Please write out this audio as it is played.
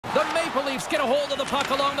Maple Leafs get a hold of the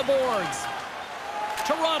puck along the boards.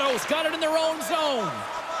 Toronto's got it in their own zone.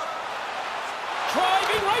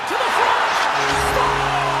 Driving right to the front.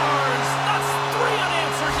 Scores! That's 3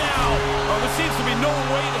 unanswered now. Well, there seems to be no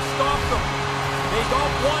way to stop them. They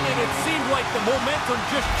got one, and it seemed like the momentum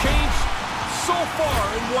just changed so far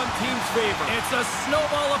in one team's favor. It's a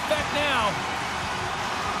snowball effect now.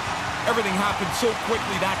 Everything happened so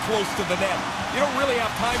quickly that close to the net. You don't really have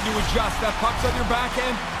time to adjust. That puck's on your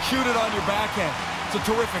backhand, shoot it on your backhand. It's a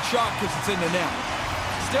terrific shot because it's in the net.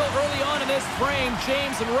 Still early on in this frame,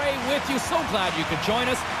 James and Ray with you. So glad you could join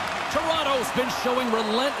us. Toronto's been showing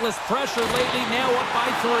relentless pressure lately, now up by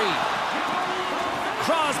 3.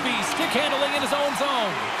 Crosby stick handling in his own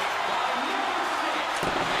zone.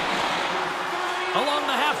 Along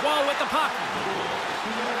the half wall with the puck.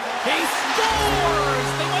 He scores!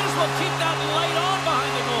 They might as well keep that light on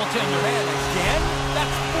behind the goaltender. Man, again?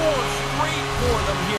 That's 4 straight for them here.